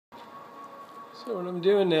So what I'm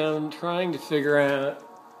doing now, I'm trying to figure out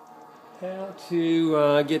how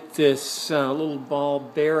to get this little ball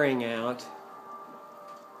bearing out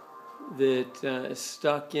that is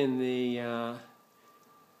stuck in the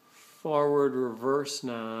forward reverse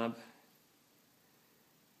knob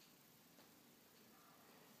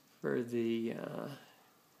for the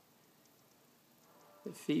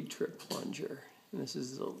feed trip plunger. And this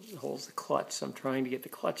is holds the clutch, so I'm trying to get the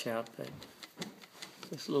clutch out, but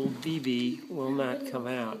this little BB will not come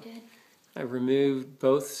out. I've removed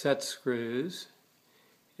both set screws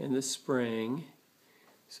and the spring.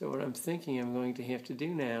 So what I'm thinking I'm going to have to do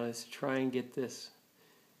now is try and get this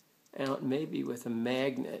out maybe with a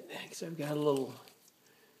magnet, because I've got a little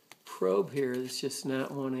probe here that's just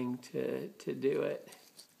not wanting to do it.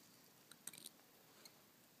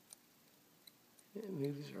 It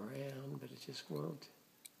moves around, but it just won't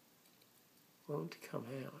come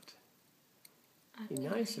out. It'd be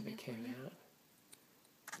nice if it came out.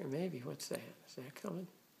 Or maybe, what's that? Is that coming?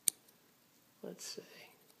 Let's see.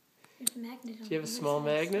 There's a magnet on. Do you have a small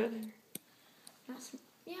magnet?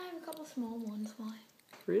 Yeah, I have a couple small ones. Why?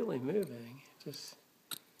 It's really moving. Just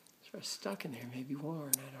sort of stuck in there, maybe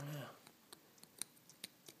worn, I don't know.